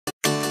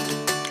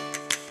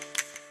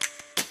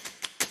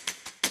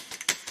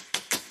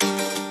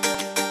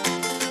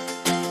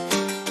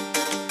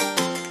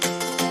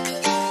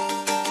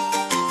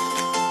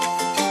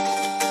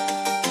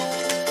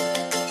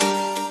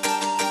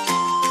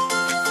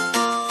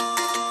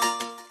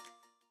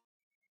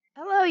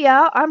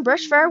y'all, I'm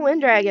Brushfire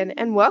Wyndragon,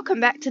 and welcome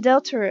back to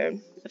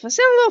Deltarune. If I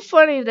sound a little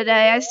funny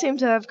today, I seem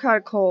to have caught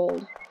a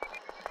cold.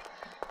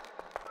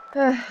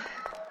 I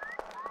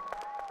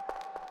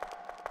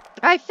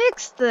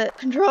fixed the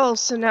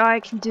controls so now I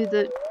can do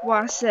the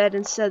WASD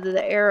instead of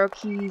the arrow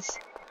keys.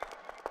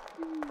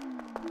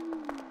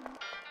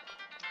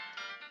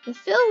 The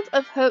Field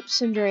of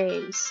Hopes and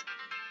Dreams.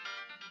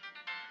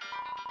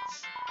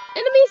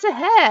 Enemies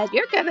ahead!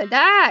 You're gonna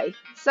die!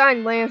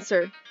 Signed,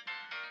 Lancer.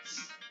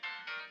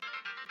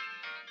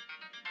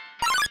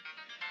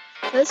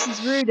 This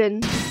is Rudin,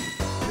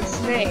 the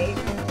snake.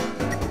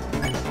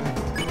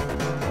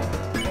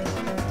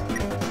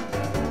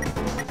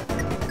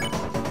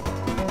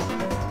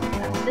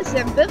 This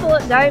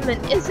ambivalent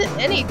diamond isn't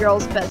any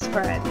girl's best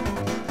friend.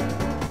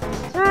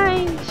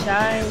 Shine,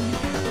 shine.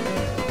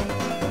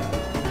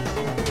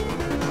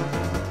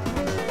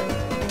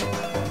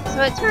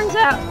 So it turns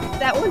out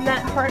that when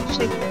that heart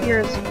shape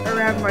appears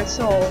around my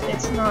soul,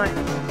 it's not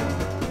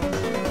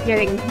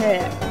getting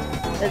hit.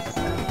 It's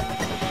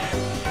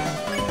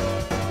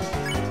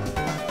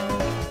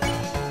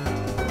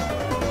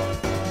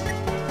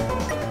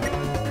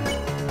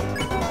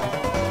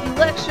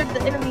lectured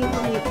the enemies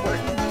on the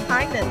importance of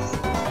kindness.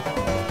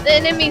 The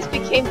enemies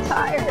became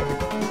tired.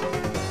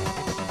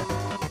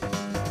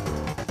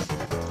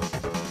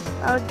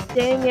 Oh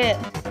dang it.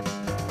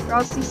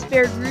 Rossi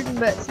spared Rudin,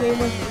 but its name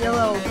was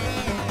Yellow.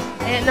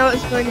 I didn't know it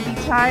was going to be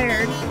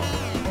tired.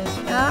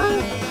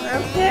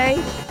 Okay.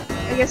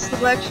 I guess the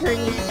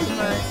lecturing was too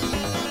much.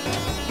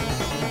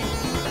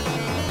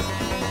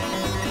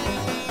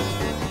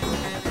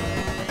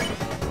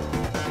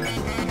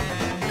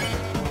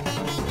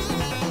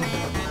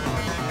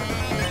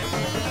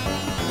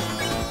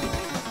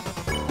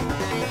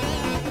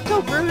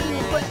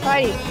 Rudin quit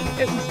fighting.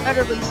 It was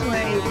utterly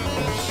swayed.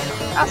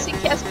 Rossi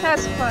cast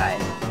Pacify.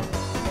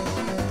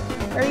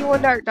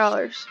 31 dark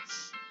dollars.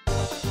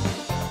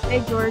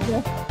 Hey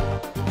Georgia.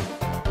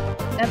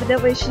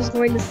 Evidently she's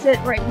going to sit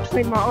right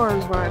between my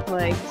arms when I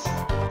play.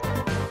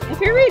 If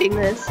you're reading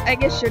this, I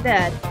guess you're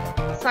dead.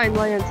 Signed,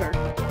 Lancer.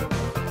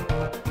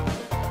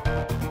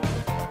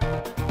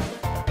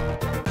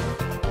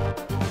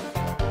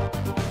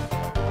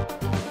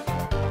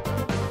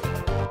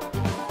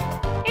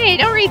 Hey,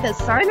 don't read this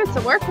sign, it's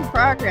a work in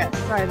progress,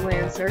 signed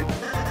Lancer.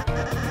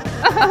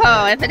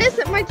 Oh, if it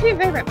isn't my two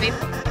favorite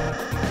people.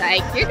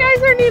 Like, you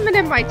guys aren't even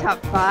in my top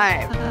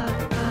 5.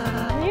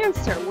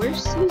 Lancer,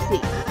 where's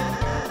Susie?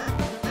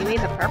 You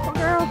mean the purple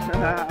girl?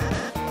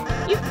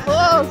 You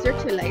fools, you're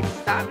too late to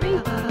stop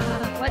me.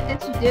 What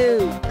did you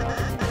do?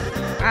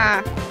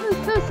 It was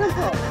so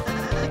simple.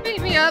 She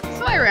beat me up,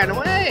 so I ran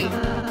away.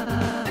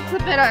 It's a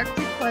bit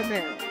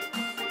anticlimactic.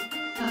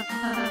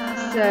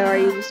 So, are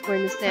you just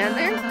going to stand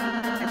there?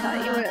 I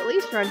thought you would at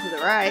least run to the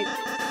right.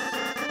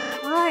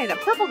 Why? The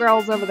purple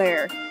girl's over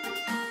there.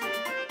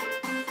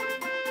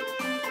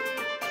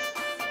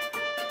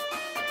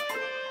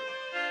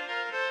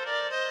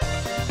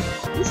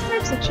 These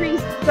types of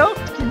trees don't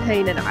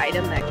contain an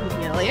item that can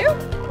heal you.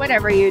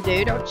 Whatever you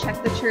do, don't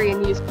check the tree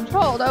and use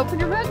control to open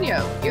your menu.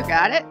 You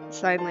got it?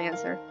 Signed,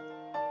 Lancer.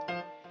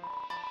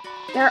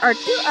 There are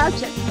 2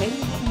 objects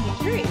hanging from the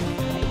tree.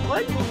 Take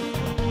one?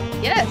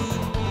 Yes.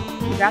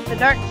 You got the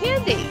dark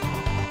candy.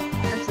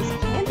 There's this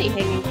candy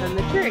hanging from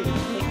the tree.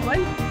 Take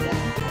one. Yes.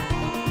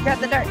 You got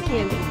the dark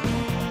candy.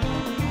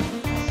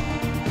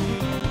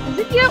 Because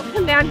if you don't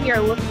come down here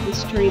and look at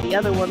this tree, the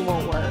other one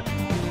won't work.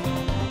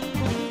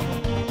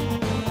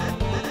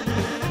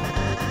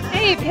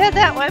 Hey, if you head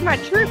that way, my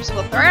troops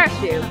will thrash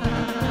you.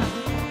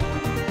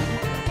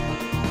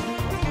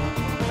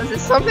 Was it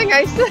something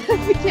I said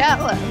as a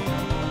cat left?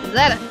 Is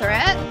that a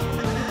threat?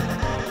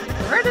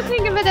 Or to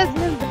think of it as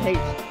an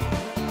invitation?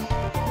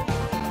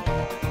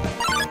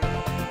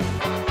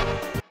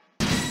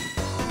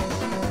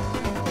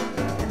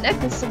 The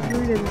necklace of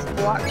Rudins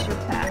blocks your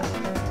path.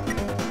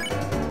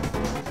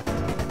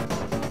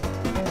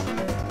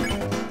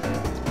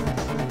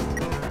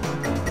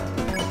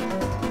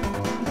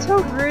 You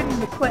told Rudin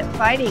to quit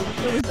fighting.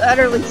 It was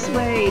utterly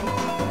swayed.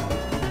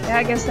 Yeah,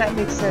 I guess that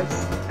makes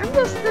sense. I'm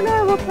just a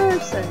normal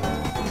person.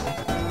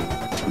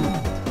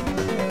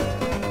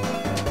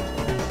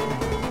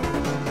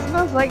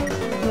 Smells like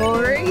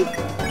jewelry.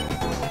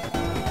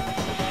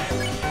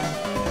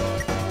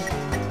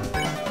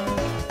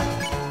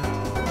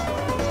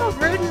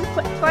 Rudin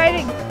quit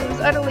fighting. It was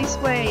utterly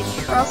swayed.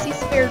 Rossi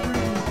spared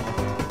Rudin.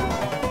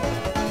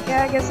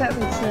 Yeah, I guess that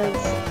makes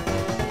sense.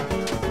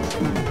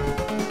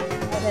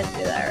 I didn't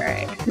do that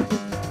right.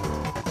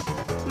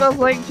 Smells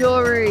like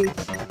jewelry.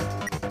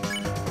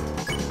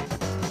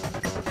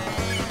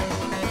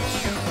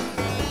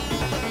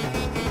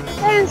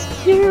 That is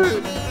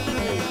cute.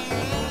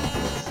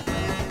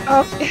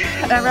 Oh,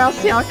 that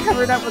Rossi all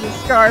covered up with a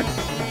scarf.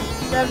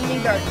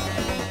 70 dark.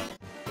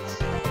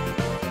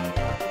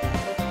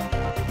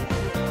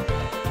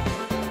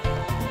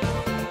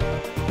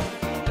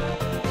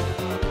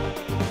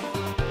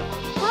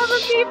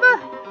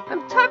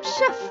 I'm top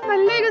chef. My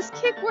latest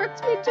kick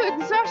worked me to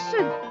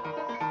exhaustion.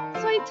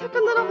 So I took a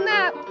little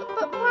nap.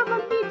 But Mama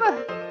Biba,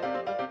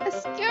 A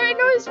scary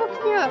noise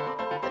woke me up.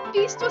 The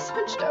beast was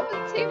hunched over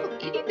the table,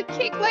 eating the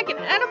cake like an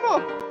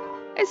animal.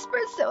 I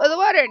spritzed it with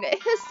water and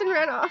it hissed and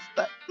ran off,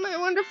 but my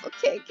wonderful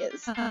cake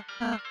is...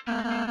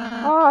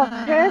 Oh,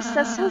 Chris,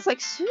 that sounds like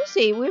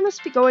Susie. We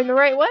must be going the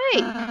right way.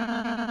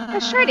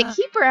 Let's try to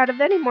keep her out of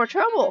any more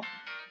trouble.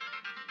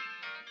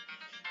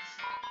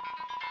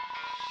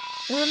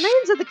 The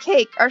remains of the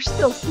cake are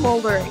still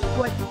smoldering.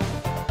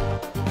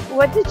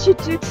 What did you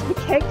do to the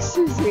cake,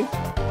 Susie?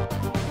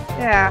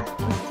 Yeah,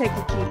 let's take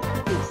a key.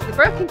 Please. The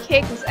broken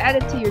cake was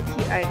added to your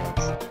key items.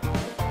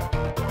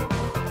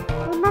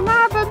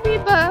 Mama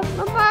Biba,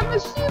 Mama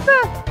Shiba.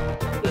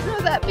 You know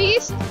that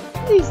beast?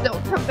 Please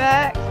don't come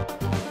back.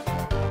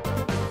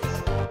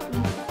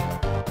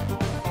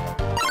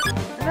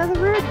 Another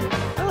Rudy.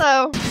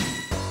 Hello.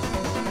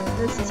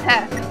 This is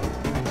Hack.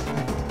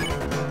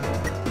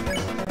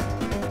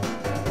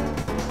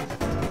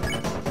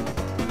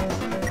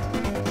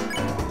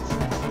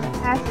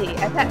 Hathy,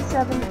 attack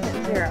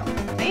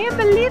 7-0. I am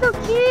a little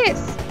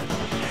kiss.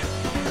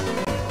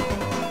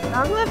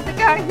 Long live the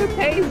guy who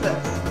pays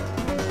us.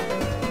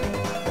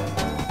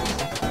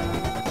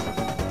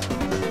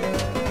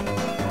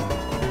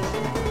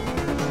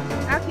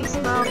 Hathy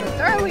smiled a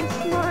darling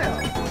smile.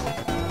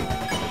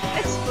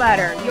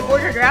 X-Flatter, you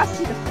ordered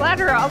Rousey to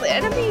flatter all the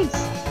enemies.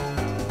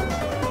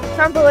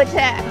 Crumble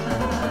attack.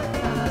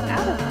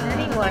 Out of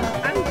anyone,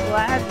 I'm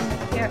glad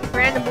we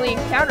randomly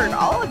encountered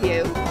all of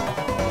you.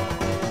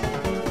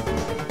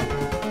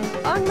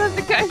 Long live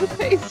the guy who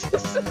pays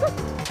us.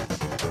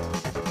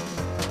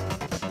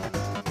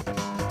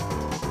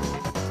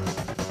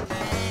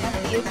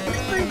 Happy is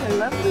whispering a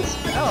lovely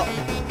spell.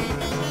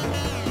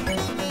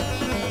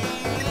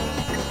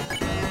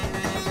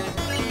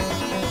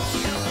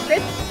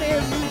 Crit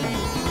spare me.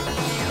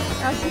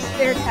 Rousey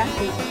spared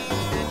Happy.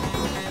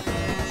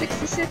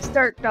 66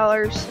 dark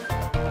dollars.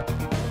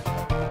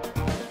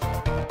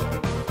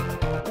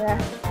 Yeah,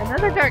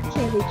 another dark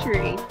candy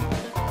tree.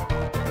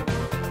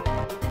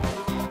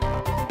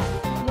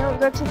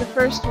 Go to the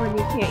first one,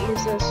 you can't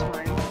use this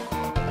one.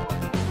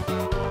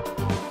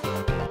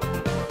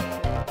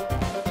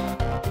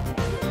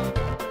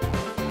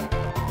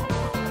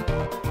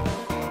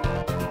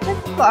 Check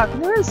the clock.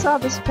 In order to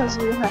solve this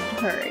puzzle, you'll have to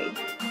hurry.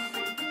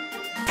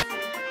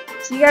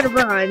 So you gotta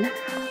run.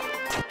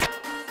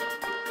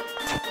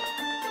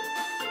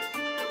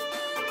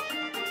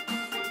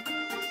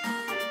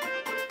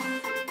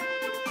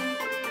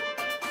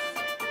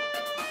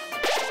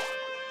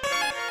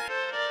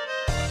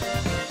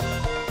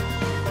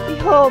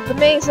 Behold, the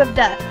maze of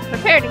death.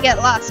 Prepare to get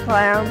lost,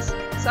 clowns.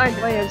 Signed,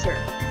 Lancer.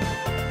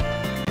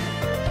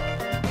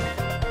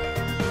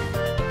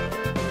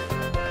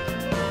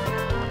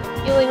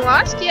 Feeling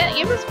lost yet?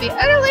 You must be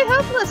utterly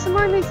helpless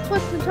among these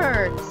twists and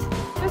turns.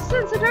 Just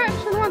sense of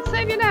direction won't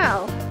save you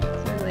now.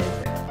 Signed,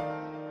 Lancer.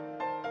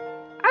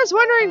 I was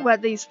wondering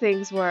what these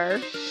things were.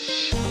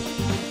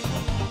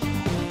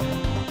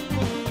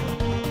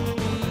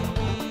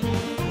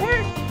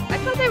 I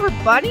thought they were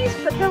bunnies,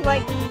 but they're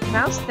like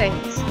mouse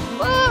things.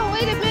 Whoa,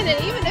 wait a minute,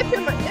 even if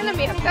you're my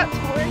enemy, I've got to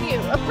warn you.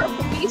 A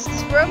purple beast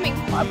is roaming,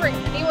 clobbering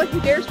anyone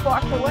who dares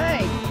walk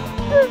away.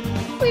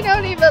 We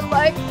don't even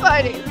like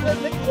fighting,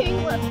 but the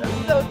king left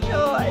us no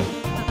choice.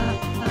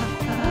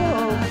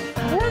 Oh,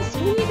 yes,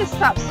 we need to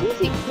stop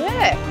Susie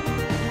quick.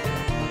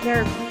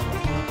 They're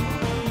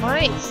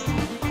mice.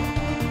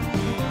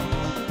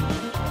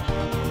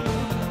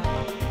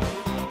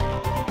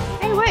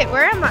 Hey, wait,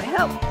 where am I?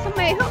 Help!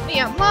 Somebody help me,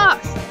 I'm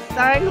lost!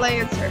 Signed,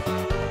 Lancer.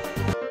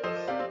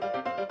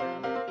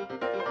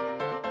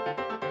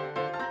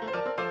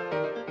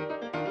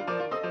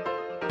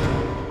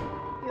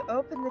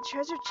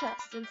 Treasure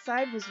chest.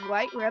 Inside was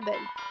white ribbon.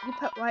 You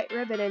put white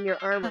ribbon in your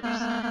armors.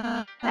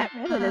 That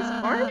ribbon is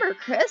armor,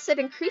 Chris. It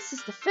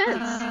increases defense.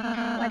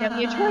 Why don't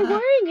you try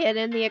wearing it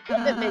in the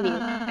equipment menu?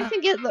 I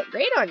think it'd look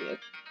great on you.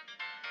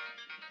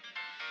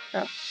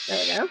 Oh, there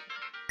we go.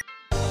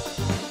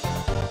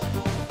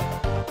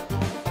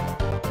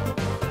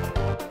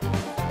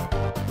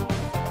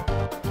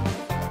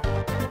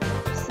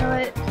 So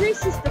it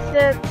increases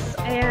defense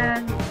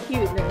and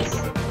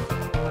cuteness.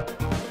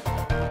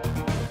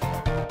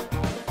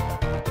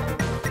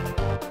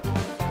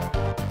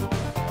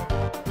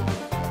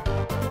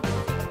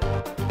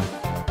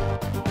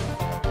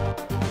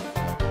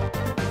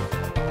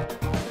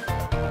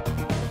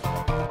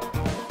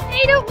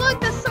 Hey, don't look!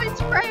 This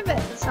site's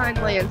private!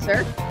 Signed,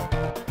 Lancer.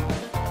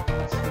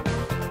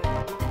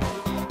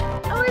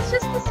 Oh, it's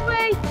just this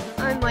way!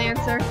 Signed,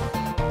 Lancer.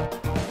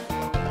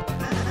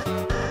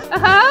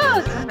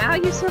 Oh, somehow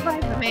you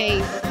survived the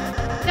maze.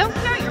 Don't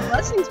count your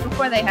blessings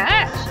before they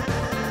hatch.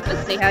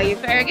 Let's see how you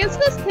fare against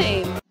this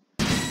team.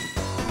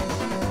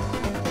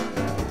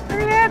 What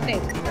are you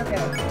having? Okay.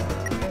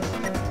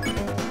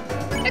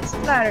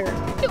 X-Flatter.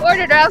 You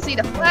ordered Rousey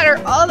to flatter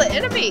all the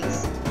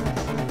enemies.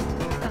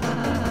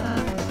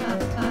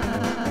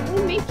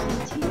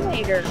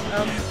 Later.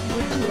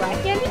 Would you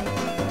like any?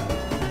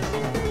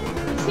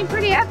 You seem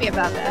pretty happy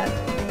about that.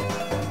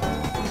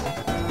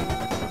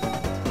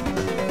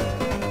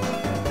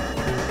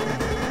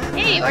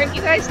 Hey, Hey, aren't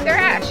you guys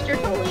thrashed? You're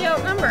totally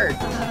outnumbered.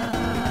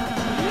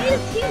 You need a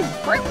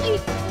team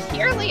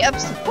purely of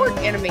support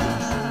enemies.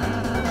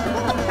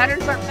 The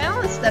patterns aren't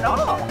balanced at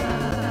all.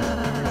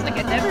 It's like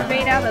a dinner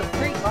made out of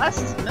 3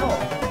 glasses of milk.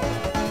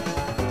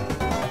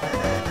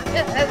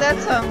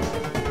 That's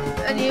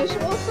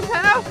unusual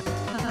somehow.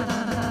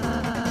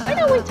 Why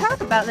don't we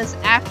talk about this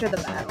after the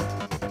battle?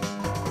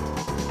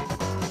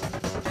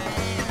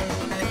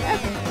 I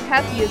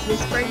have to use this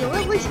spring a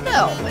lovely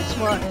spell. Which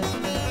one?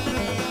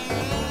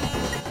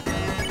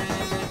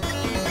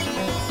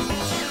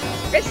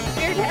 Chris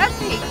Spirit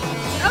Happy!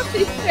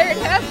 Kofi Spirit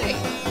Happy!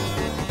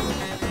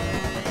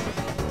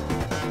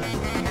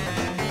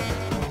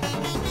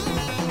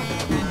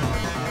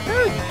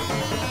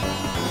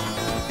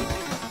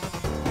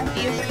 I have to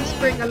use this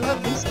spring a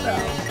lovely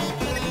spell.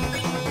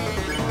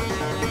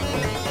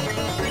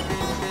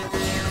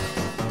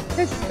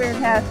 Chris Spirit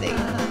Happy!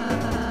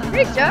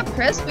 Great job,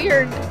 Chris! We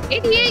earned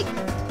 88!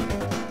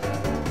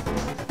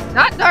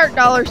 Not dark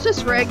dollars,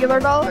 just regular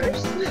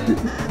dollars.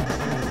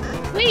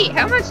 Wait,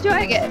 how much do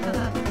I get?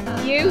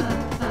 You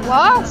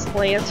lost,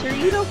 Lancer.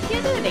 You don't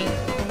get any.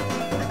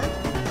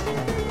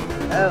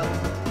 Oh.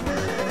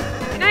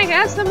 Can I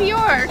have some of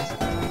yours?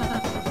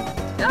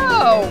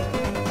 No!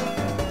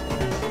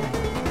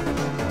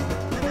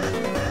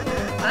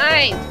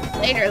 Fine.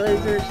 Later,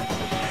 losers.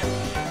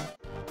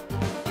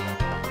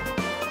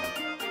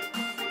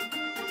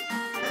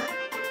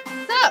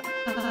 What's up?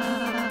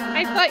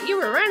 I thought you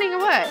were running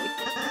away.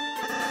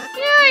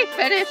 Yeah, I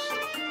finished.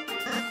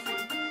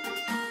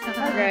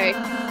 Okay.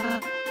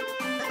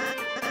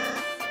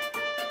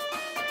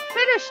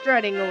 Finished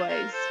running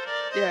away.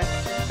 Yeah.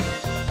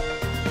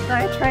 So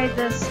I tried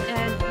this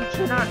and you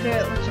cannot do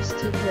it with just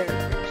 2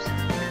 characters.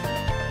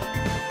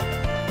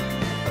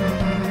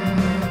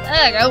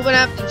 Ugh, open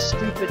up the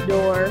stupid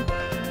door.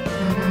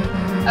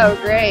 Oh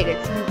great,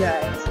 it's you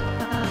guys.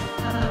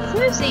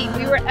 Susie,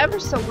 we were ever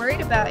so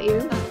worried about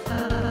you.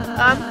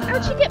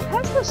 How'd you get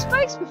past those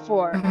spikes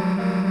before?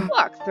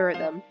 Walk through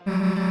them.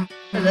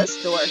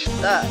 This door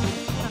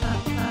sucks.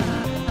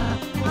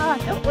 Ah,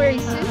 don't worry,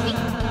 Susie.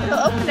 It'll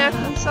open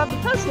after we solve the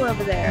puzzle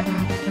over there.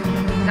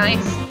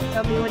 Nice.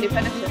 Tell me when you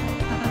finish it.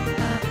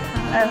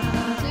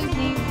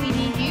 Susie, we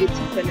need you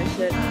to finish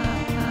it.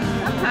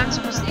 Sometimes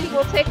proceeding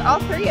will take all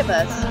 3 of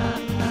us.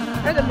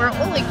 Furthermore,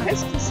 only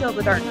Chris can seal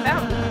the Dark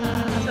Fountain.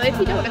 So if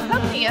you don't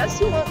accompany us,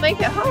 you won't make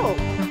it home.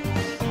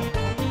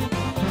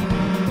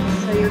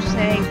 So you're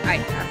saying I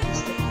have to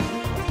stay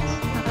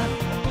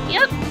with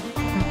Yep.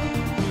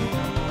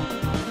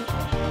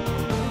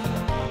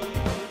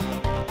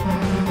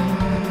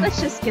 Let's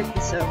just get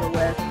this over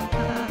with.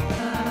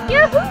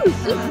 Yahoo!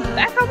 Susie's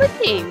back on the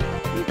team.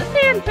 Do the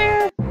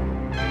fanfare.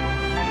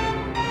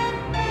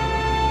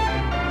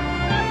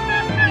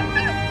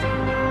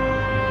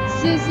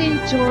 Susie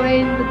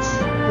joined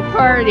the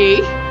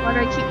party. Why do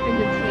I keep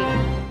thinking team?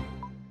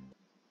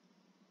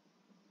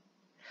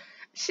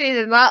 She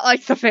did not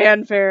like the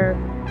fanfare.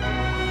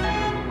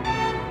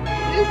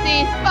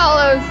 Susie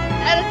follows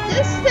at a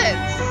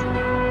distance,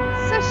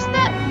 such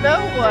that no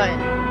one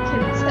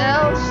can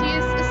tell she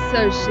is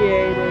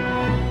associated.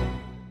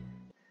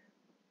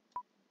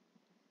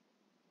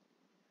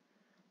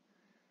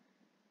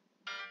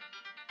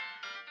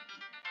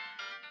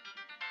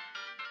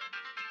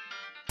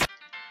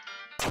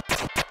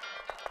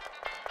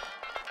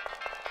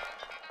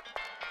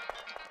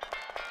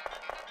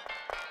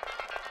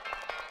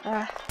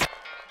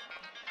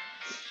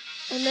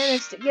 I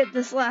managed to get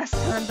this last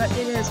time, but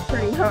it is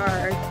pretty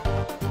hard.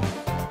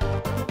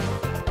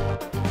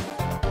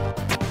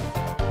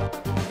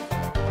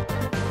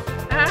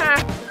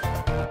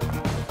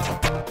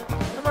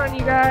 Come on,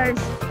 you guys.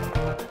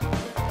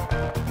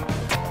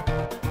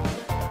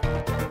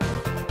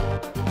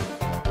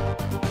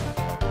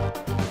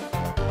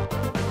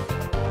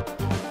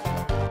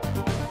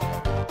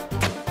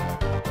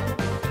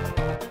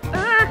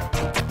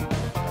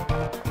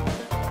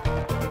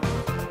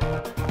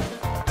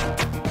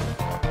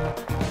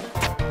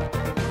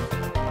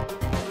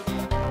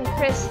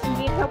 Chris, if you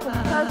need help with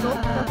the puzzle,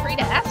 feel free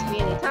to ask me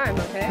anytime,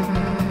 okay?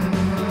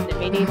 And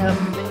if you need help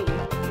with me,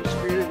 you're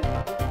screwed.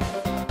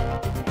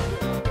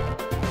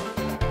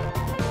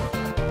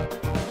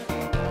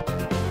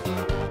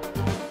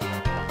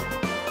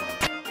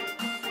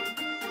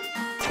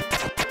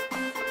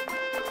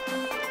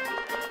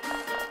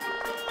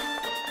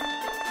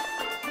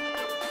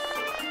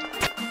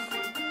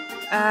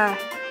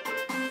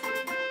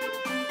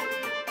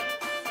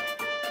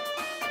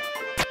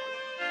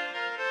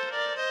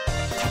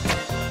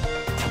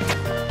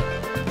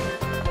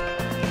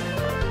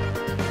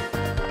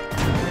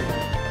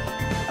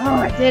 Oh,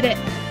 I did it.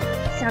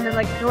 It sounded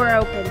like a door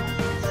opened.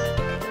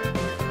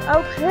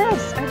 Oh,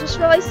 Chris, I just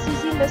realized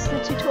Susie missed the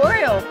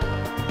tutorial.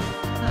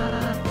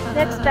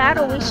 Next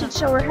battle, we should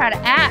show her how to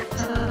act.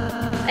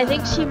 I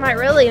think she might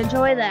really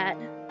enjoy that.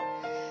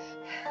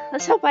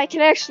 Let's hope I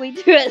can actually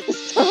do it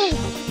this time.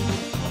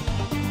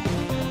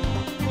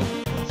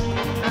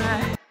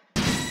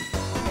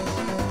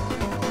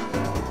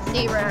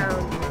 C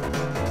round.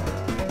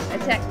 I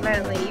attack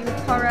violently. You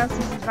recall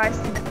Rousey's advice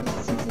to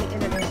Susie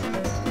in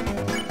advance.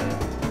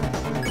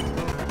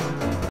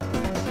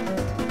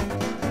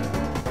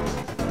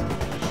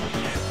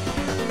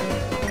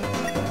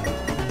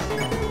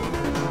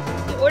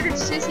 You ordered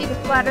Susie to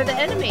flatter the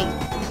enemy.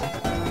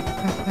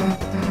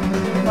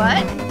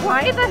 What?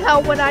 Why the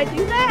hell would I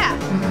do that?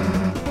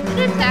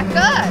 It attack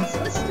us.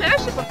 Let's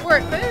smash it before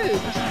it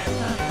moves.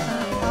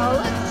 Oh,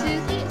 look,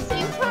 Susie, it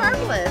seems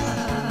harmless.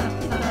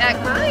 If you act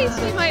nice,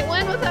 we might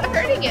win without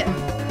hurting it.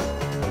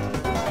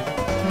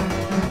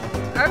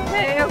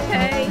 Okay,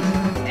 okay.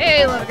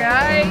 Hey, little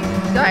guy.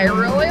 I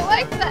really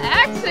like the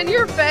axe in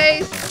your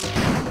face.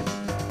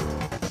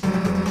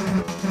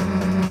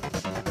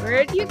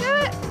 Where'd you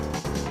get?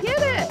 Get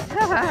it.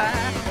 Oh,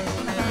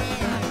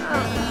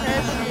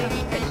 that's neat.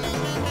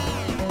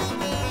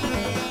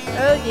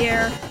 Oh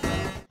dear.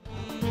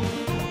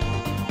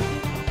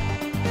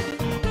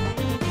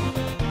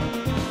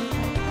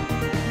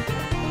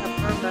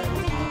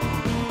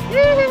 Yay!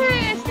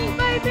 I sneaked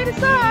by a bit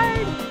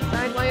aside!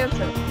 Signed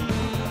Lancer.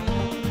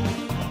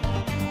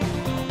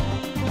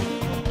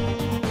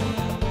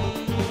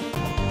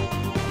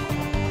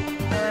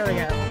 There we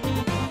go.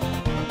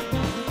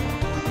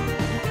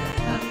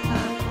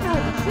 Oh,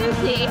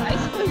 Susie, I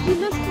suppose you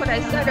missed what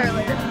I said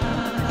earlier.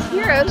 As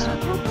heroes, we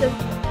have the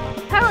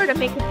power to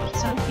make a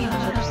peaceful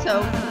future,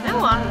 so from now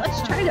on,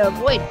 let's try to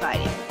avoid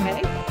fighting,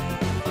 okay?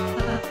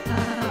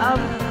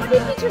 What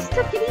if you just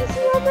took it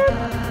easy on them?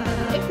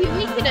 If you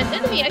weaken an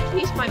enemy, I can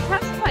use my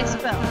pacify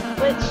spell,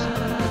 which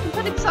can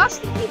put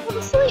exhausted people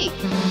to sleep.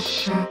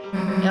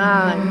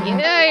 Yeah,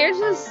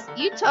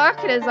 you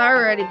talking is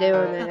already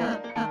doing it.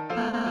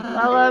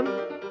 Well,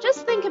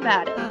 just think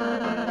about it.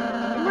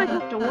 You might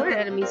have to warn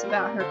enemies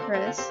about her,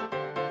 Chris.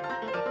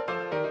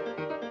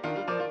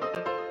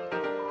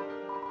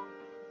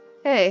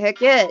 Hey,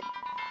 heck it.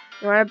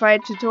 You wanna buy a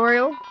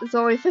tutorial? It's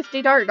only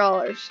 $50 Dart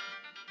dollars.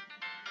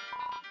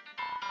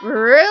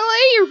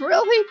 Really? You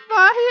really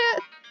buy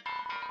it?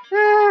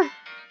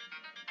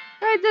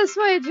 Right this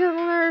way,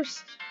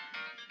 gentlers.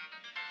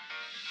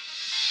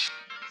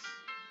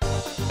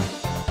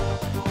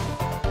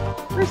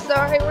 We're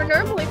sorry, we're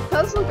normally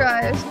puzzle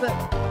guys, but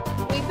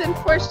we've been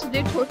forced to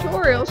do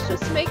tutorials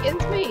just to make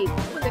ends meet.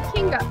 When the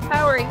king got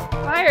power, he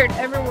fired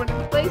everyone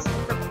and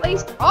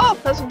replaced all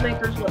puzzle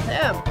makers with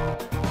him.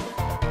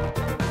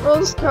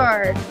 Rules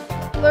card.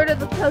 Lord of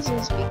the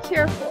puzzles, be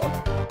careful.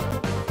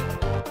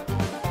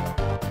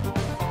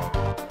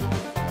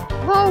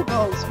 Whole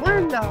goals,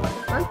 $1.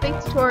 Monthly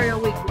tutorial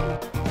weekly,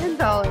 $10.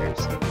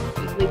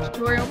 Weekly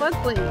tutorial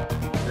monthly,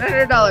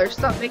 $100.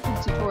 Stop making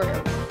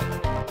tutorials.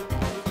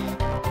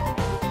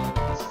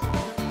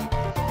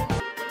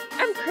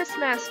 I'm Chris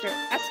Master.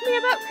 Ask me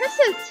about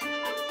Chris's.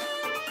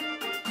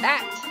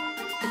 That.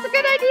 It's a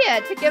good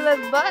idea to give us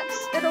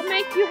bucks. It'll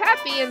make you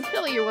happy and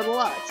fill you with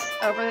lots.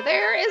 Over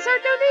there is our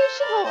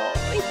donation hole.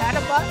 We had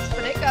a box,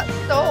 but it got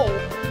stole.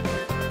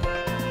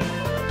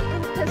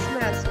 I'm Chris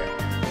Master.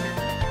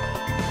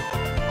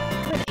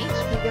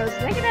 Goes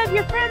negative,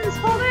 your friends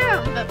fall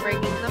down, but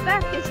bringing them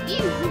back is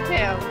easy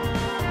now.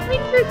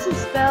 Green fruits and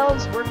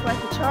spells work like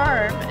a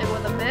charm, and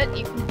with a mint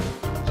you can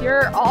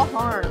cure all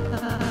harm.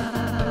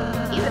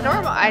 Even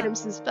normal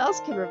items and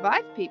spells can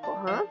revive people,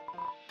 huh?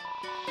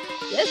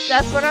 Yes,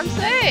 that's what I'm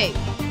saying.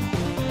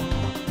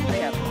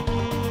 Yep.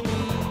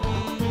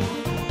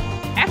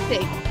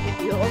 Acting. If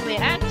you only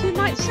act, you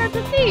might start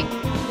to think.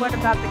 What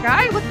about the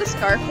guy with the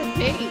scarf and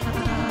cape?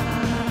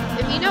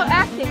 If you know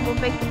acting will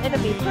make the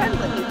enemy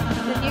friendly,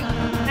 then you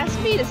can ask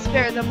me to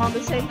spare them on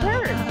the same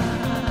turn.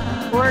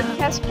 Or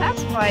cast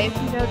Pacify if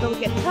you know they'll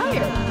get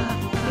tired.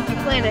 If you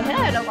plan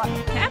ahead, a lot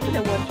can happen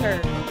in one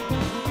turn.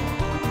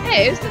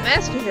 Hey, who's the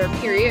master here,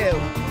 me or you?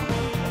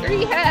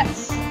 3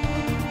 hats. 2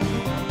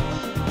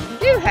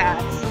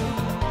 hats.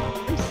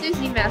 I'm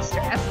Susie Master.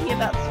 Ask me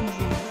about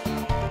Susie's.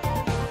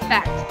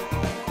 Fact.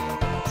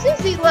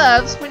 Susie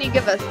loves when you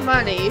give us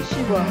money.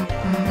 She won't.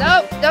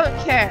 Nope, don't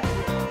care.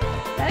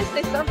 Did I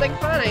say something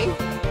funny?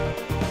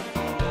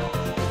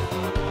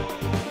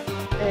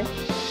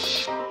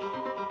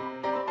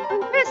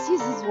 When Chris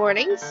uses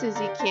warning,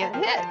 Susie can't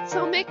hit,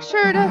 so make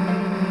sure to...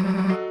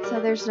 So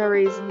there's no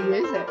reason to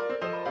use it.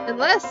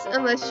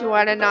 Unless you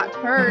want to not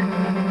hurt,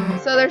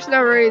 so there's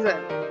no reason.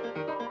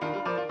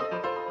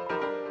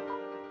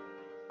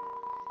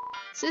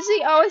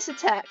 Susie always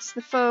attacks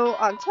the foe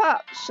on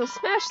top. She'll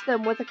smash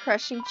them with a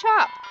crushing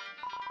chop.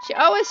 She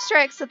always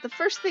strikes at the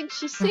first thing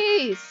she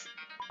sees.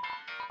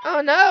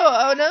 Oh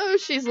no,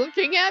 she's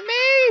looking at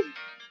me!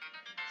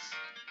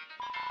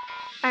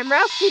 I'm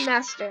Rousey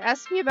Master.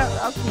 Ask me about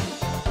Rousey.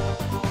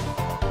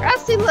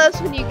 Rousey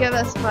loves when you give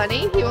us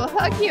money. He will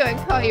hug you and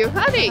call you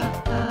honey.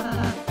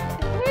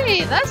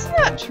 Hey, that's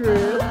not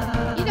true.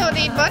 You don't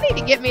need money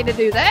to get me to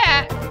do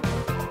that.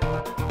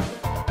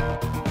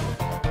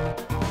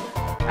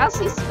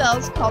 Rousey's spell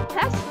is called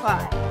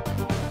Pacify.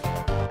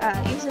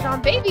 Use it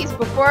on babies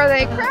before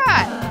they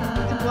cry.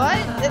 What?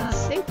 It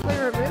safely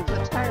removes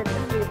a tired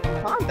enemy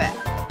from combat.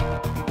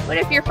 What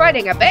if you're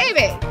fighting a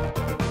baby?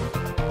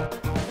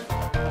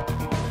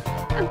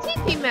 I'm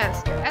TP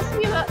Master. Ask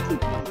me about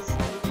TPs.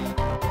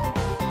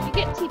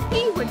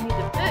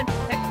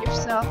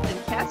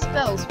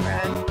 spells,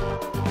 friend.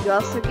 You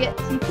also get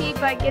TP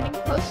by getting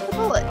close to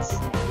bullets.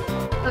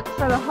 Look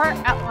for the heart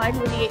outline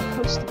when you get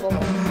close to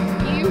bullets.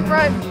 You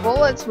run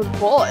bullets with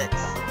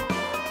bullets.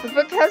 But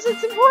because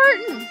it's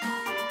important.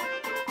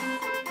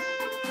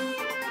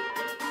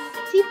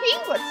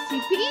 TP? What's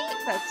TP?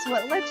 That's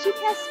what lets you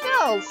cast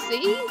spells,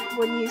 see?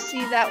 When you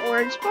see that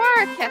orange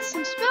bar, cast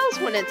some spells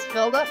when it's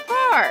filled up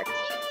bar.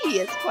 TP,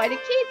 it's quite a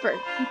keeper.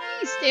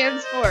 TP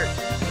stands for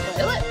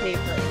toilet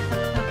paper.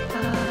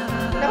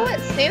 No,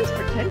 it stands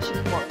for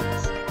tension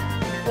points.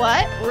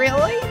 What?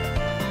 Really?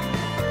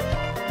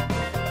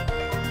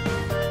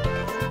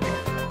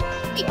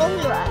 TP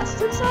only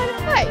lasts inside a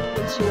fight.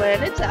 Once you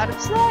win, it's out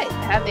of sight.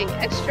 Having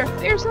extra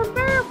fear's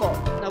unbearable.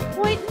 No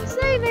point in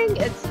saving,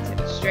 it's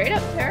straight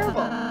up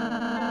terrible.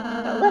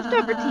 But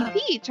leftover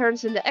TP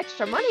turns into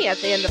extra money at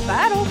the end of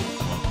battle.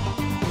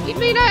 You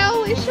mean I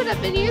only should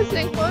have been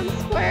using one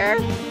square?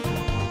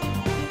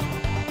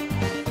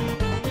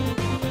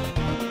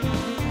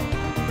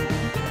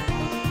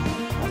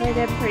 Well, they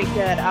did pretty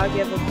good. I'll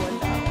give them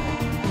 $1.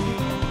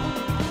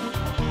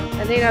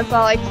 I think that's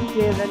all I can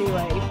give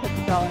anyway. Put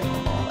the dollar in the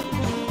hole.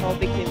 The hole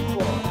became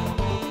full.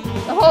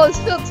 The hole is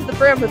filled to the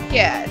brim with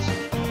cash.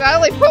 I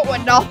only put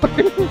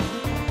 $1.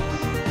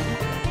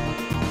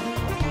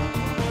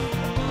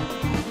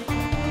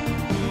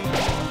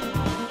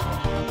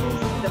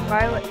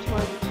 Violet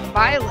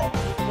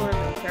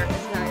Tormentor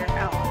is now your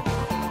ally.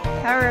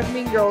 Power of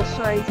Mean Girl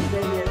shines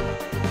within you.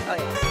 Oh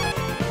yeah.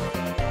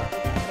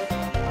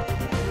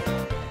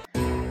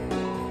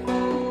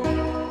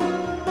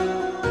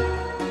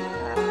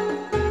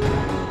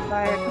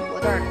 Buy a couple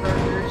of dark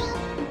burgers.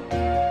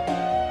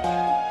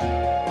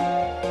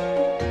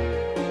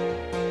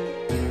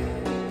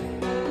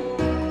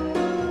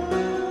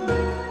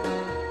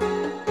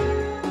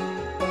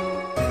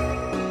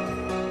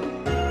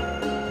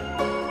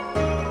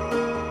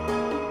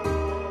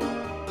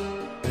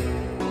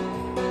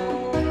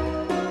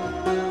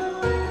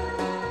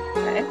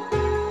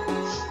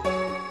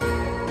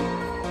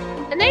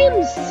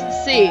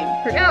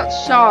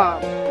 Pronounced Sean.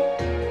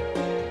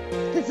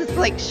 Because it's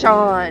like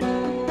Sean.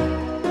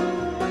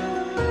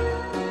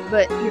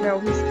 But, you know,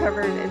 he's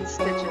covered in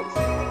stitches.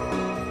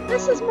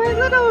 This is my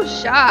little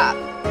shop.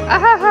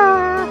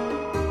 Ahaha.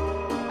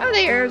 Over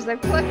the years,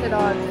 I've collected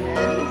odds and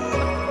ends.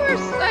 Of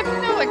course, I've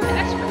no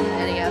attachment to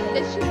any of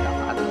it. It's just a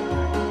hobby.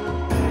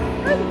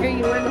 I'm here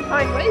you learn to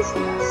find ways to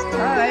pass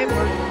time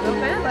or go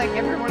mad like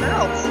everyone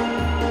else.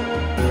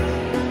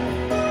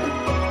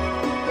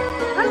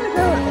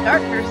 The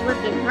Darkners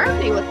lived in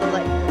harmony with the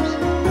Lightners.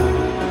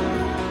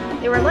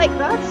 They were like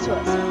gods to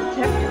us,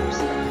 protectors,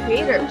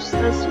 creators,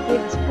 those who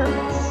gave us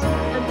purpose.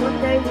 And one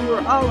day we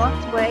were all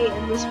locked away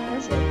in this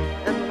prison,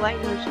 and the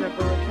Lightners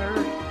never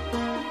returned.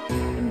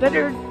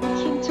 Embittered, the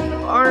king took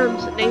up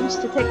arms and aims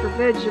to take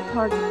revenge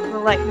upon the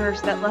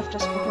Lightners that left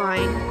us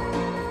behind.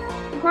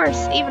 Of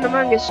course, even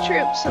among his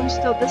troops, some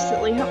still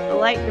distantly hope the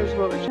Lightners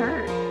will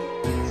return.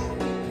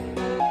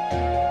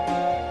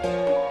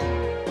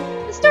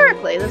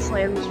 Historically, this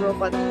land was ruled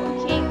by the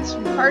 4 kings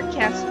from Hard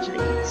Castle to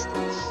the east.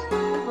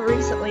 But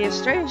recently, a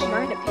strange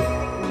knight appeared,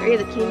 and 3 of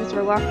the kings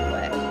were locked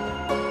away.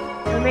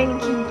 The remaining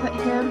king put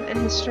him and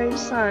his strange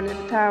son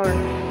into power.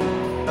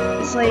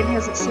 This land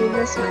hasn't seen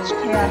this much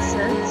chaos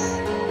since.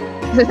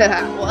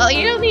 Well,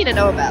 you don't need to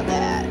know about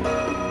that.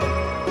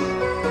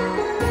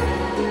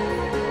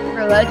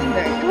 We're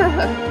legendary.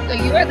 So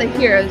you are the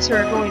heroes who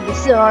are going to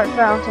seal our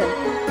fountain.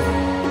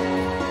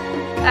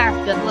 Ah,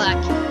 good luck.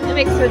 It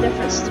makes no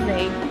difference to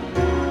me.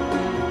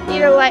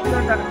 Neither light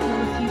nor dark in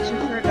the future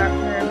for a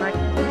darker in my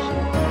condition.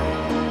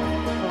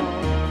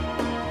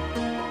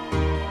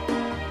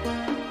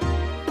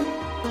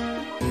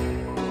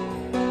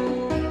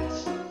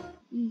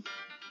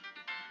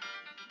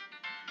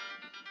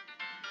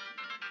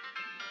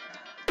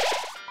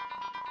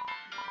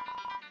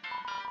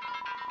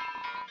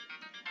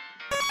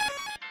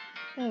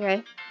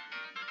 Okay.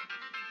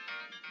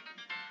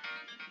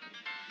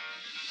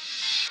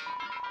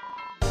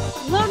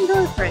 Long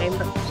door frame,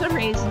 but for some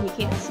reason you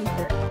can't see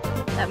through it.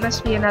 That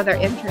must be another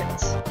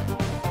entrance.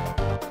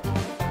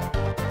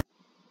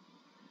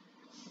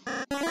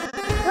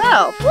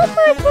 Well, flip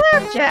my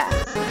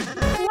flapjacks!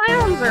 The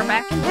clowns are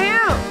back in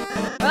town!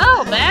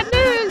 Well, bad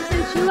news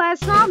since you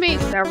last saw me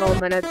several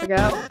minutes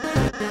ago.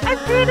 I've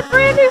created a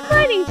brand new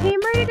fighting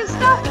team ready to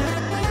stop you.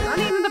 Not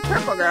even the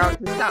purple girl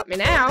can stop me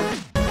now.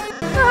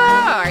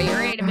 Oh, are you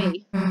ready to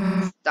be?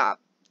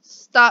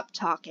 Stop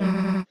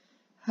talking.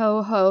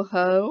 Ho ho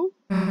ho.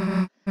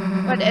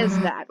 What is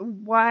that?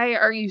 Why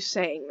are you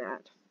saying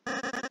that?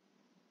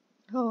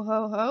 Ho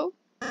ho ho?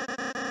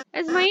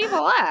 It's my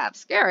evil laugh.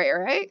 Scary,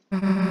 right?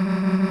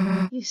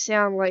 You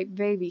sound like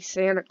baby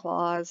Santa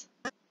Claus.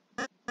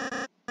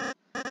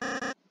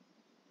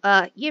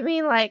 You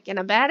mean like in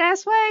a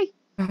badass way?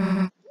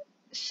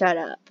 Shut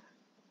up.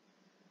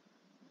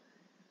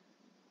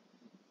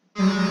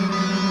 You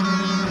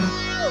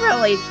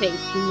really think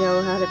you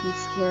know how to be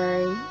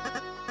scary?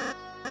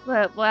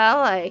 But,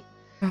 well,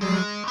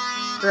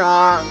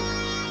 wrong.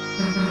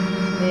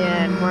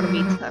 Man,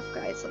 wannabe tough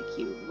guys like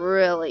you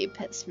really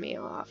piss me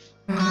off.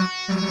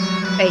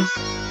 Face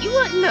it, you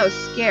wouldn't know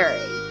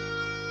scary.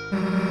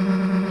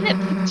 And it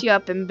picked you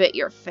up and bit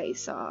your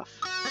face off.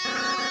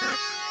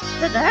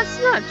 But that's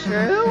not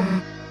true.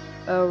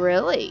 Oh,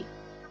 really?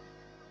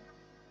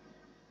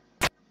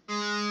 Then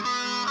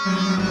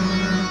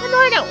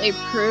why don't we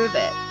prove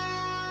it?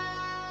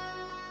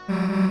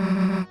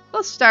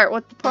 We'll start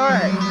with the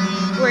part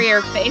where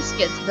your face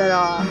gets bit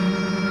off.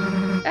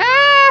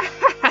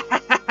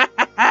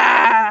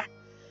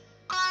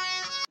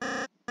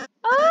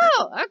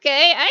 Oh,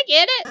 okay, I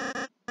get it.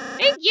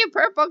 Thank you,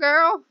 purple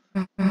girl.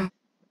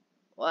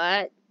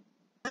 What?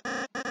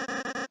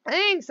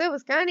 Thanks, it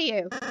was kind of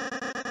you.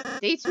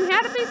 Teach me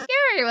how to be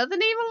scary with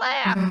an evil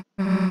laugh.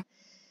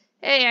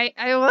 Hey,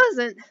 I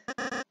wasn't.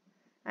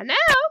 I know.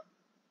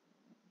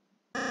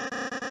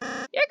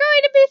 You're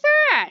going to be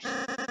thrashed.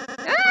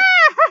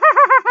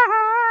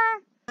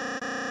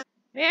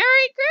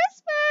 Merry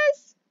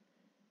Christmas!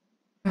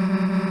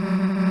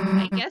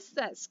 I guess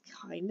that's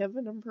kind of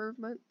an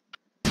improvement.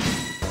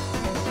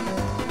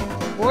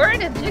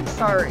 Word of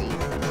Jigsaw wreath.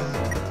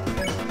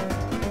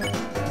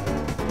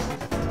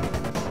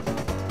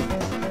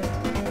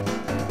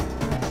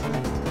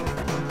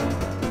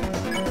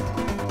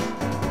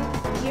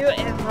 You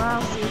and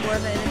Rossi were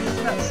the enemies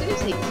about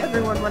Susie.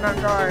 Everyone went on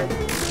guard.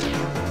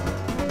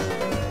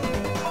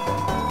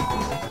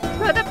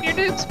 Put up your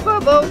dukes,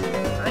 Bobo.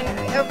 I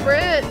have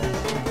read.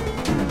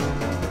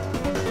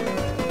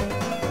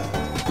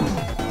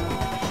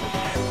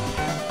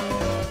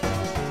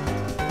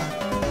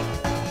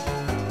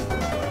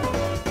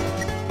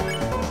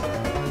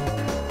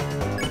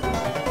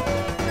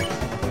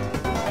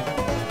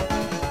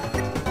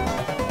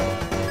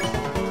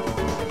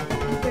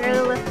 You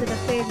barely lifted a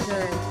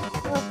finger.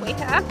 Well, if we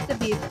have to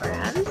be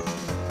friends.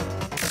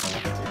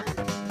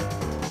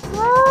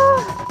 Oh,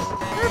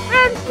 we're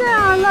friends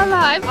now, Lala.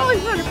 I've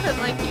always wanted a friend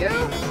like you.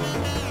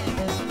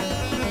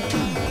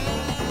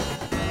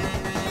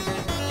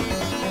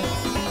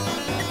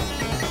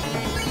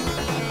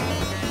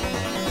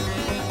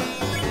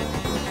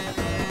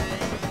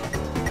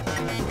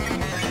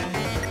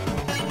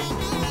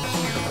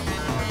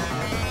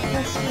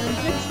 Yes,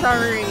 Jigsaw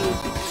wreath.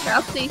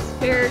 Southeast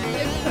spared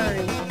Jigsaw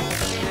wreath.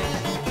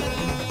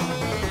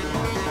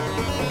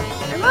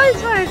 I've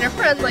always wanted a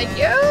friend like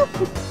you.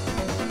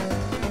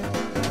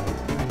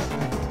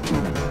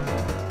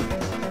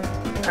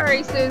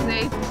 Sorry,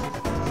 Susie.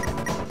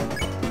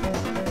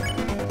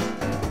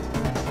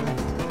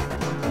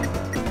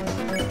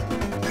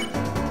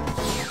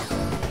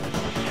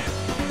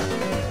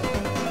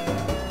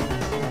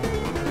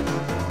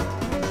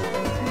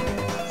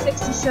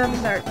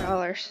 $67 dark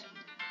dollars.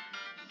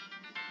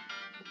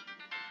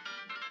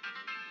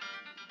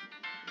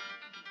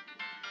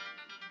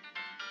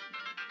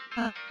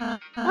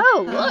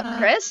 Oh, look,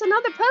 Chris,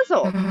 another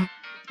puzzle.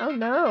 Oh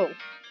no.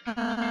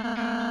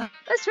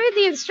 Let's read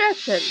the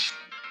instructions.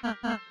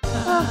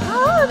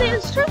 Oh, the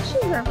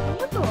instructions are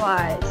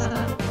vandalized.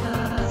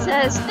 It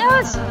says,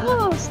 those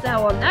fools that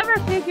will never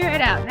figure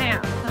it out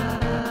now.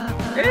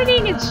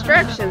 Reading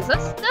instructions,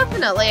 that's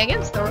definitely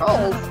against the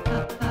rules.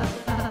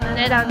 And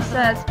it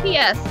says,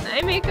 P.S.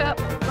 I make up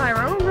my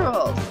own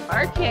rules.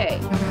 RK.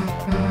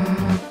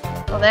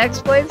 Well, that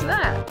explains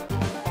that.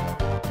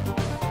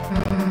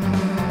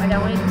 Why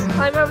don't we just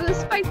climb over the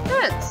spiked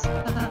fence?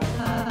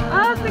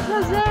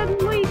 Because then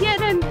we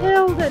get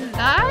impaled and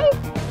die?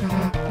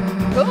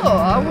 Cool,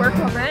 I'll work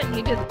on that and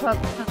you do the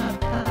puzzle.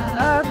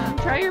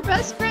 Try your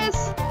best, Chris.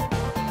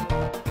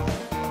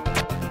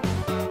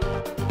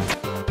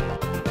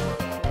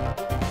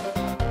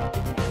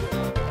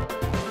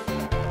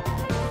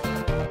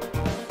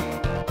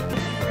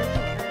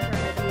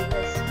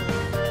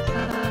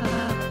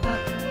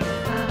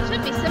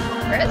 Should be simple,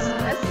 Chris.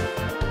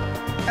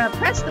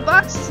 Press the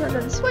boxes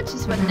under the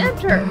switches with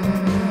enter.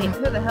 Wait,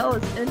 who the hell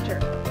is enter?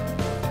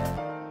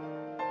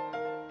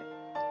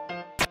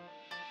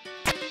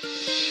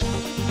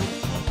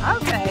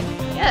 Okay,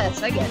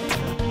 yes, I get it.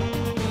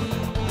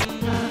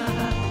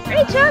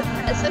 Great job,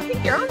 Chris. I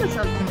think you're onto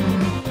something.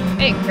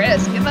 Hey,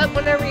 Chris, give up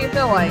whenever you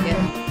feel like it.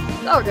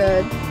 It's all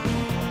good.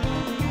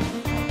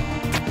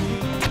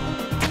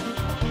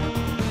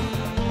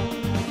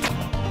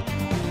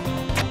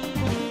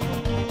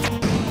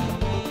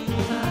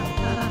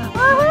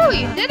 Woohoo!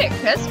 You did it,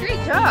 Chris.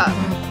 Great job.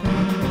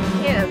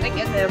 Yeah, they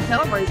get the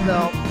impale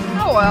myself.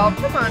 Oh well,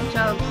 come on,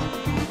 chumps.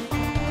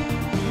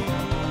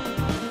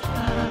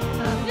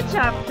 Good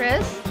job,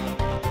 Chris.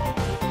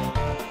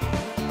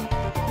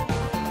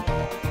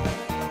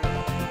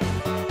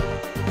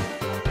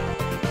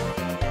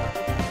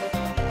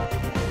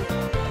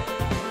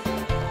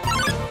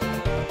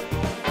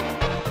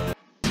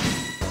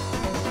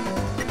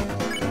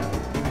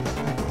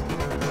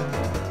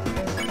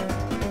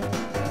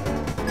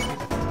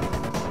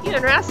 You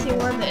and Rasty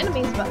warned the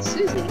enemies about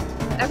Susie.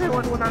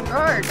 Everyone went on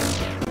guard.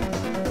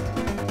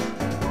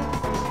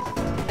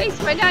 Face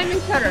my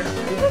diamond cutter.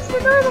 I'm just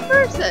a normal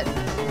person.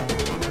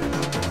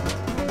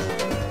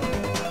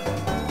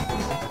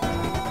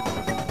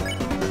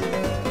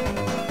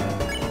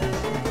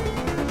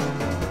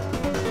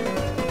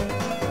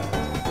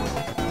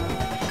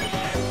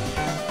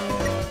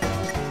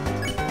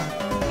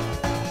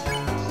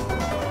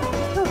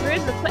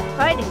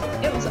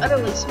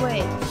 utterly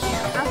swayed.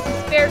 Elsie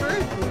spared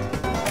Ruthie.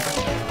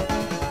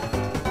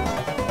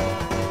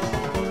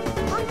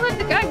 Long live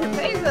the guy who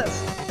pays us!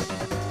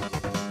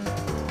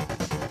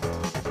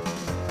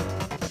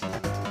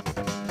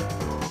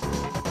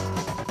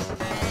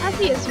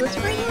 Happy is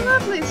whispering a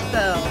lovely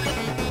spell.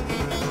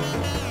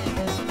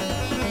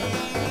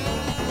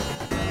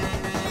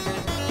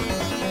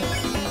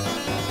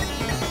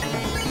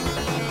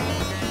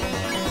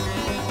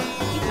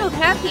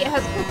 Happy it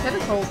has cool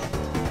tentacles.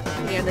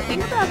 We had to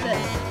think about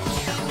this.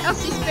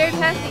 Elsie spared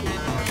Happy.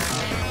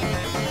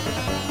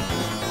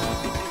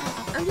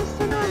 I'm just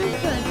so not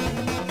good.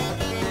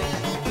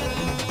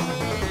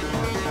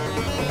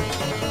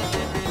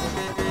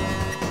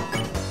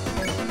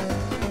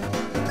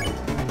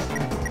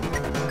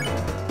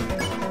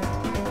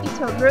 He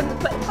told Rude to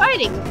quit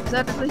fighting, which was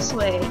utterly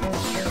swayed.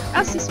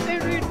 Elsie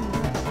spared Rude.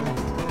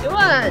 You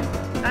won!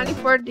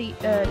 94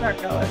 dark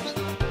dollars.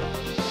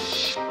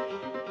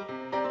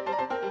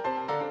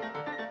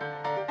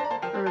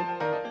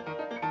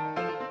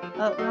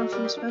 I don't know if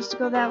I'm supposed to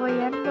go that way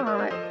yet or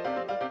not.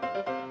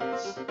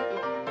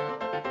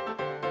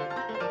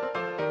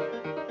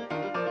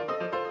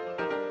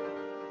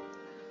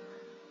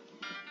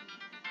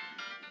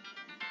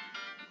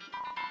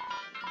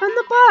 On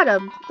the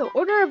bottom, the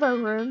order of our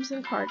rooms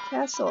in Card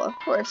Castle. Of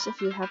course, if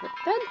you haven't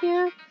been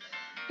here,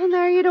 then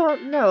there you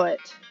don't know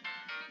it.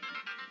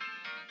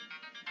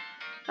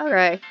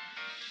 Okay.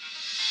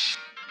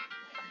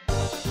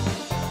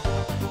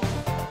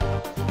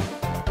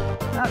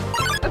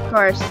 Oh, of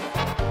course.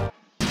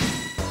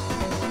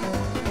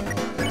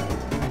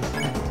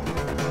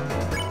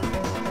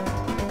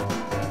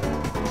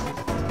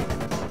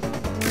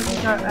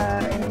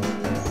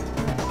 Enemies.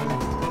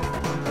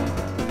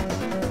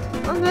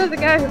 Oh no, the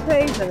guy who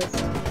pays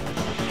us.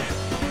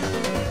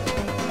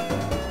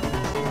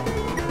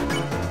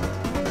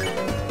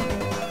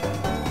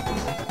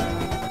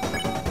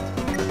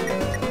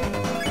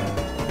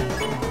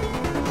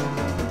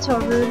 Until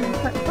Ruden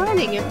quit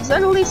fighting, it was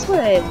utterly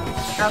swayed.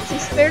 Elsie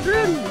spared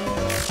Ruden.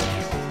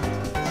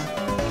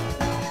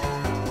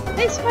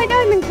 Thanks, my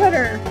diamond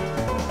cutter!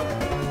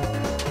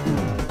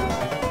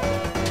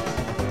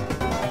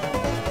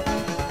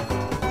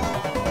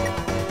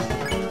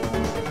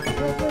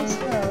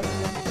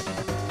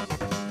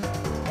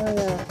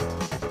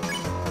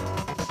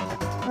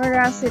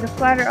 Elsie to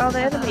flatter all the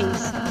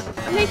enemies.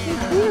 I'm making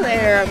tea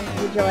later.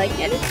 Would you like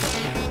it?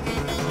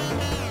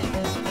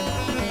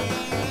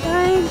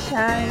 Shine,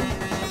 shine.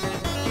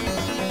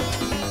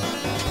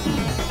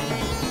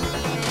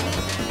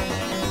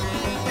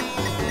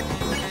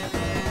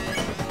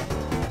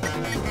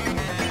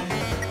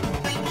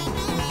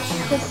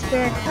 Just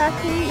spared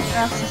Kofi.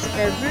 Elsie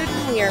spared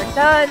Ruden. We are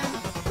done.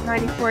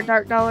 94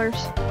 dark dollars.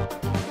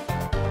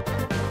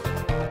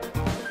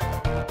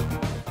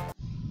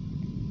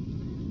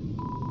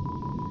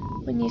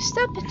 When you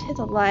step into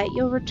the light,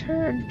 you'll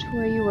return to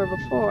where you were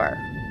before.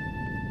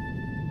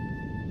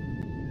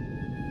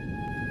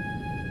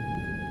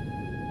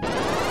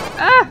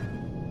 Ah!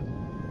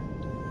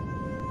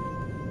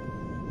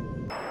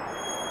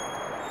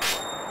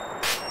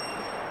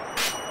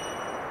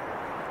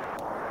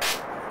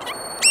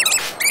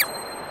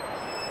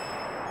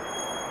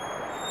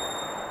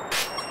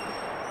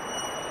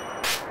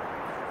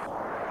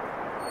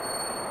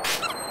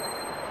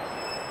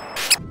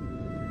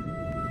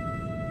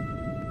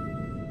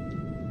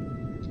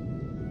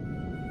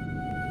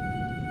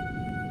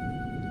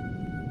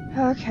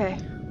 Okay.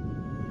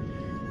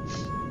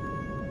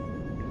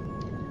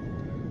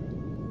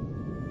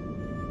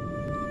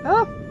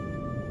 Oh!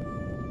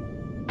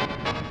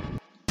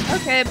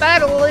 Okay,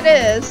 battle it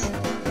is!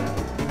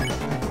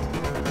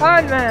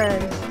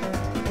 Conman!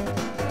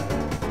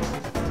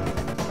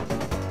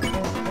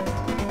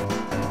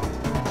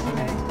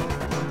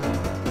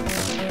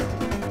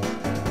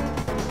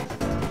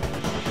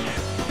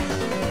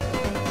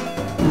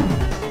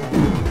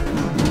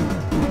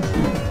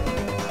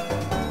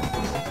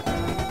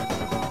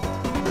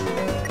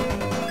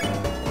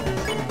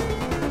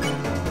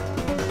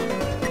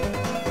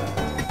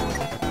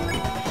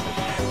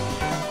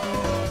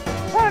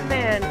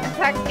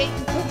 Attack 8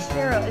 and kill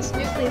Zero. Its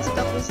nucleus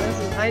doubles as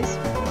an ice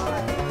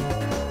pod.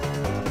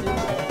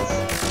 Nucleus.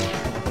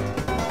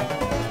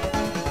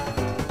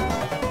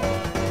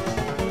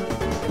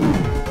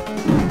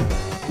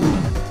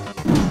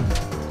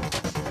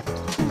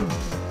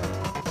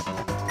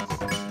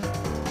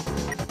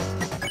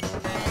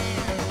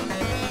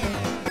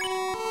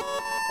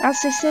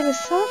 Elsie sang a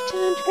soft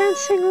and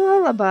entrancing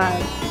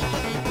lullaby.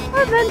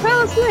 Our men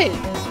fell asleep.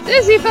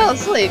 Dizzy fell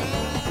asleep.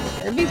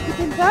 Enemies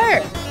became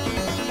tired.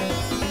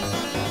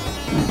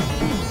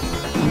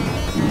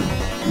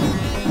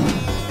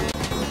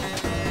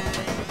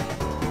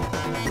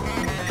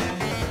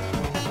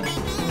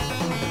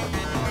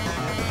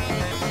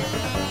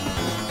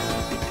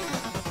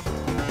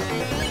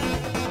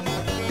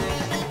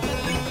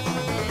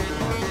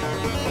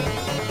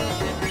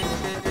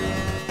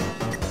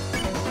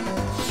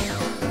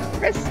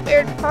 Chris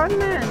spared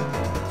Conman.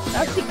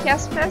 Elsie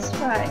cast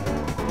Pacify.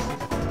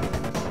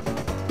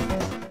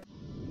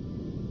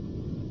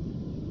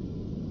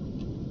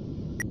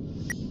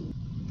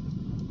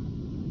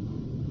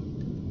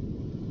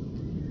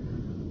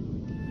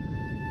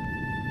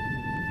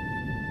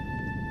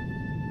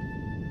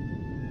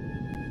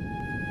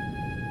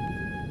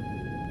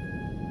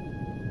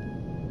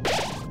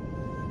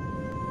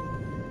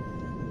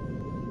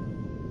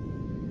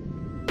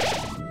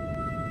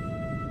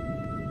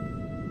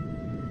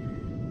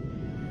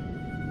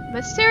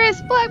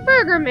 Mysterious black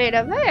burger made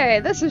of. Hey,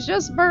 this is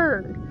just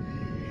burned.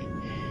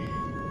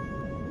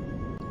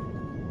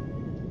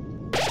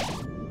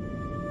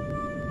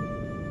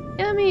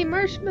 Yummy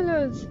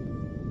marshmallows.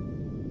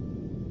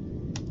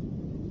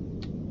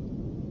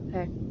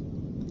 Hey.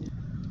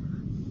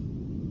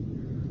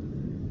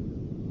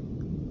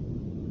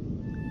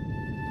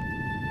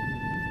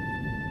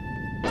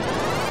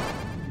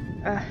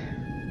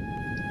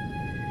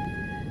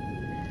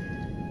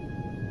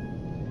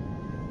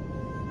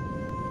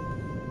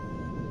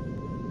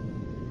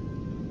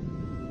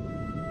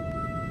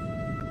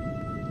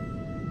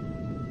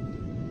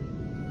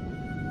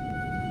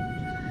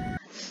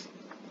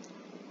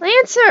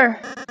 Lancer!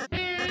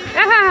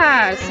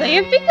 Ah, so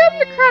you've begun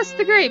to cross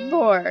the Great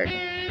Board.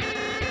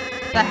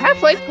 The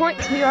halfway point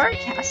to our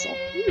castle.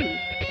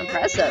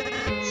 Impressive.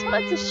 So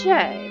it's a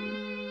shame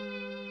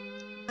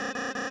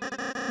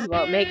you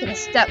won't make it a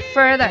step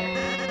further.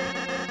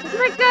 Because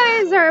my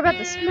guys are about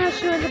to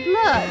smash you into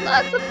blood.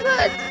 Lots of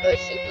blood,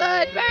 squishy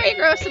blood, very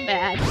gross and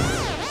bad.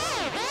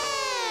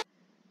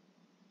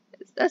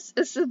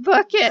 It's a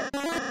bucket.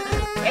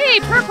 Hey,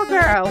 purple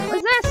girl,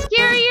 was that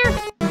scarier?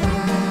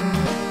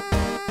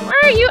 Why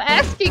are you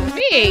asking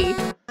me?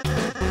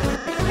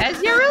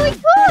 Because you're really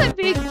cool at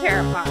being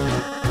terrified.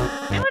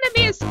 I want to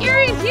be as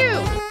scary as you.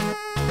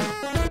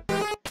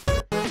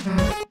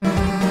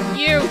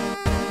 You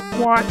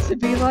want to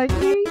be like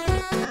me?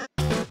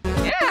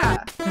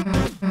 Yeah.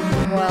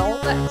 Well,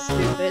 that's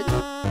stupid.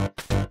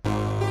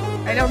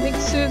 I don't think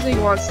Susie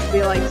wants to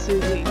be like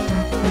Susie.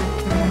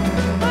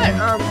 But,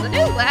 the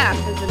new laugh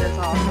isn't as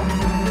awful.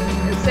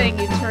 And saying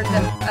you turned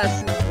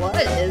us into blood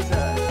is,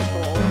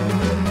 cool.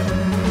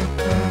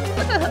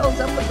 What the hell's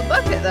up with the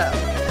bucket, though?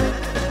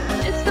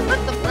 It's to put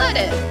the blood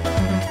in.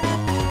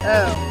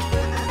 Oh.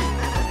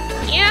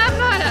 Yeah, I'm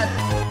not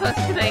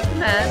supposed to make a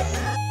mess.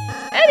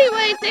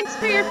 Anyway, thanks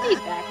for your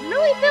feedback. I'm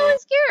really feeling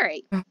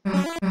scary. No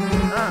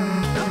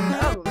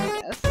problem, I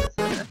guess.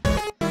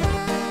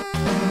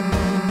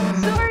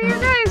 So are your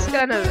guys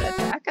gonna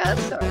attack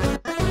us, or?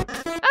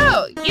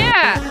 Oh,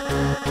 yeah!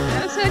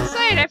 I'm so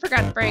excited I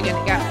forgot to bring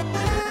any guys.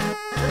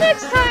 The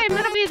next time,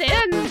 it'll be the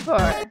end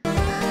for.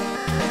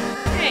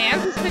 Hey,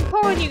 I've just been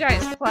calling you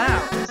guys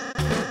clowns.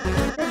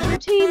 Does your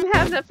team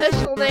have an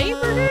official name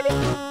already?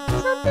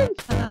 Something?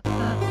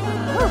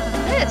 Oh,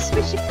 this,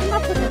 we should come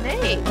up with a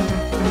name.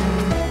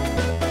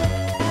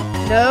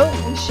 No,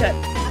 we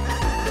shouldn't.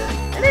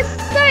 And it's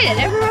decided,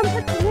 everyone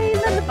put the name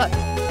in the bucket.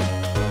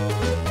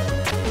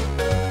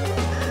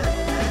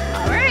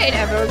 Alright,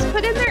 everyone's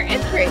put in their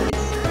entries.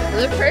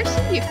 Another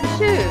person you can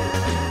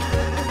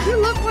choose. You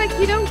look like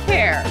you don't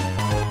care.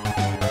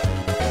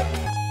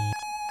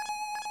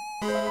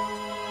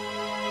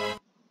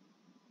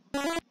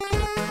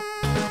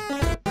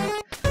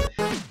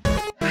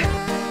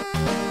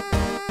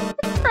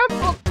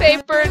 Crumpled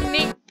paper,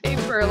 neat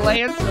paper,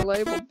 Lancer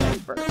labeled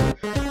paper.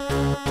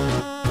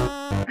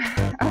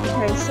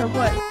 Okay, so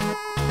what?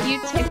 You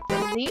take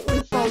the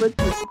neatly folded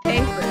piece of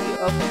paper, you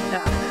open it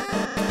up.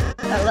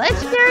 The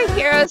legendary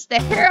heroes, the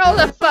herald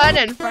of fun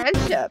and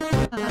friendship.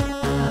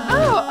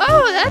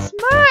 Oh, that's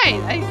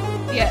mine!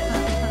 Yes.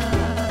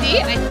 See,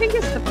 I think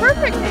it's the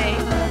perfect name,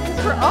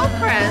 because we're all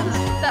friends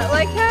that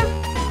like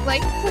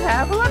to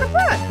have a lot of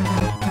fun.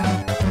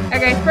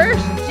 Okay,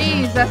 first,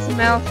 geez, that's a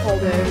mouthful,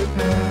 dude.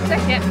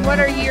 Second, what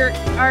are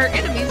our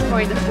enemies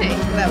going to think?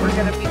 That we're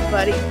gonna be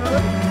buddies with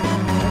them?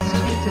 Let's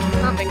change it to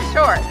something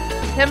short,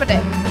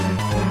 intimidating,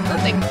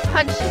 something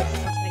punchy,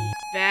 something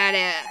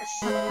badass.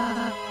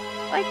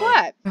 Like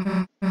what?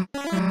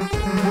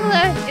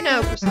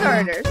 Well, for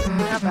starters,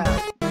 how about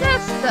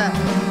just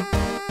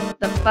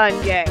the fun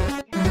game?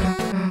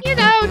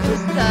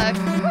 Just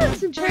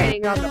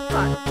concentrating on the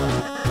fun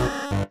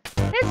part.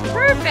 It's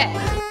perfect!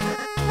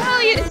 Well,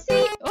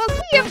 see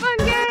you, fun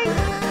gang!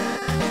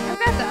 I've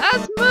got to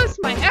osmose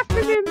my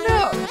afternoon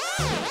milk.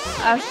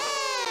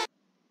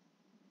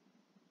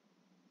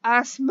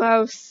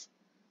 Osmose.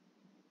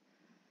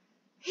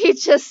 He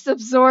just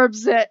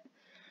absorbs it.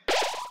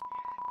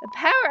 The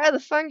power of the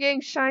fun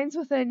gang shines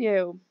within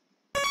you.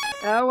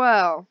 Oh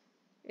well.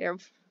 Yeah.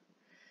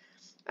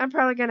 I'm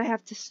probably gonna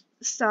have to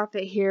stop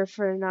it here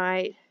for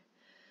tonight.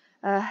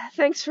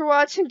 Thanks for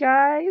watching,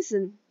 guys,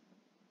 and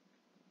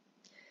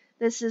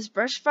this is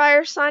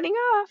Brushfire signing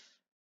off.